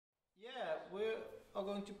are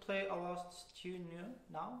going to play our last tune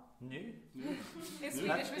now. New? In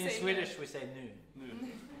Swedish we In say Swedish we say nu. Nu.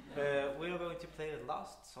 We are going to play the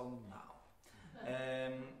last song now.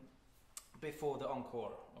 Before the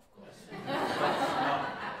encore, of course.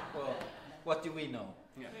 Well, what do we know?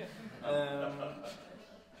 Yeah.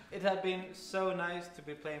 It had been so nice to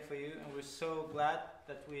be playing for you, and we're so glad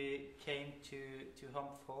that we came to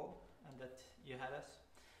Humph Hall and that you had us.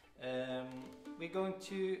 We're going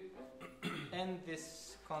to end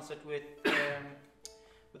this concert with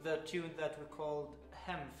a tune that we called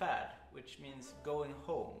Hemfärd, which means going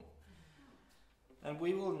home. And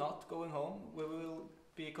we will not going home. We will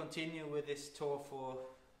be continue with this tour for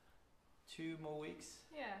 2 more weeks,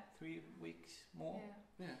 Yeah. 3 weeks more.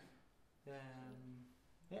 Yeah. Yeah.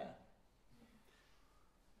 Yeah.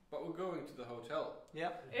 But we're going to the hotel.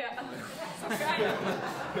 Yep. Yeah. Some kind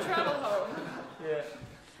of travel home. Yeah.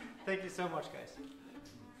 Thank you so much, guys.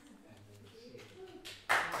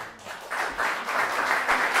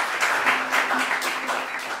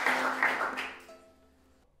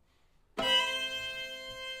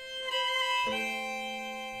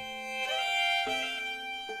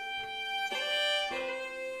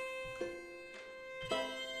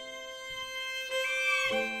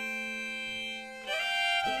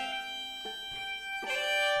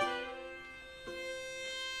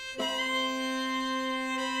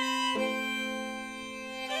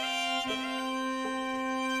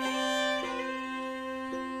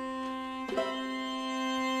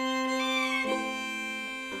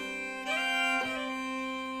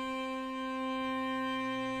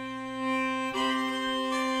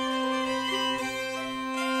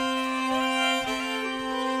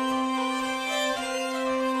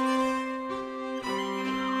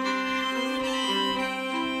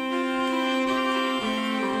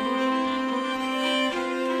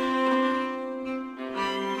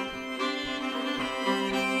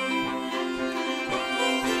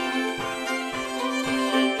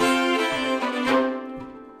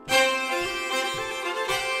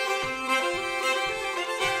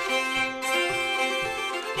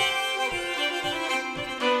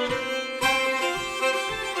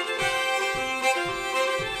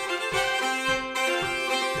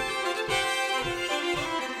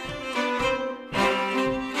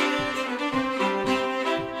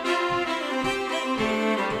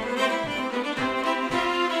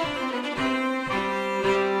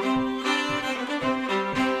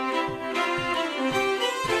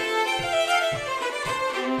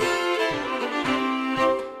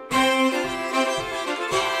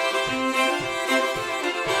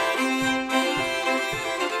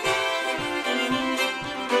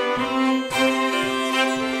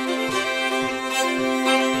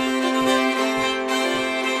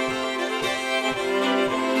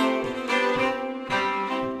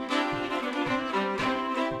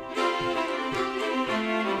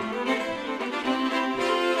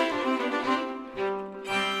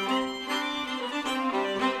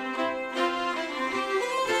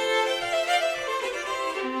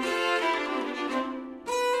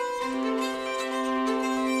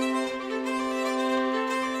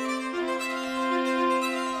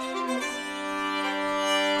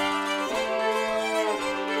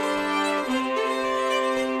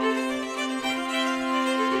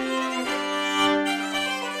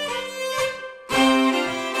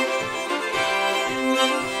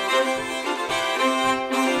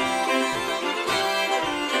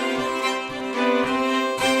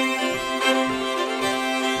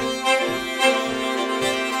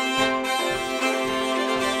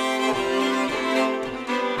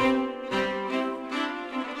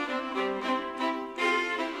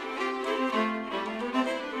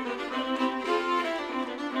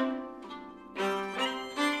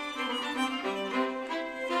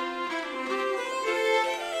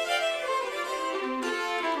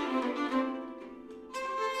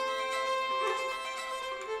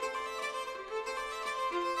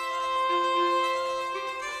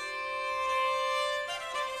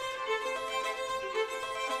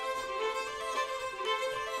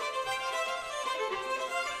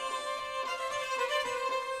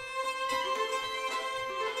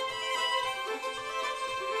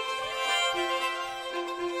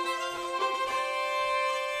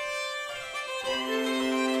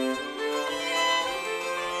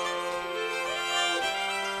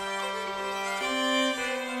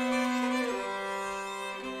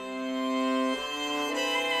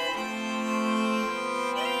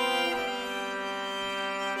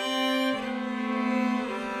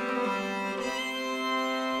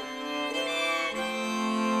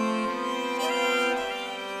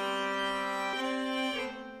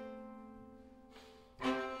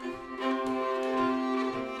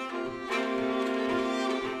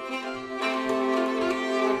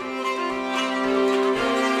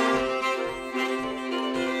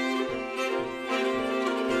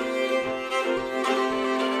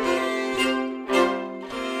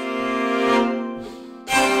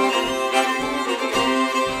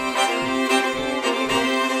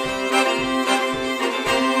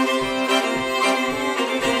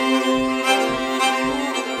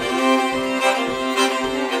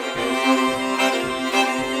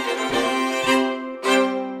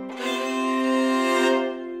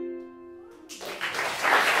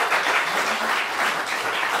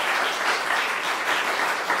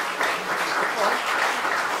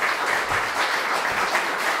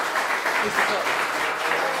 Mr. Fox.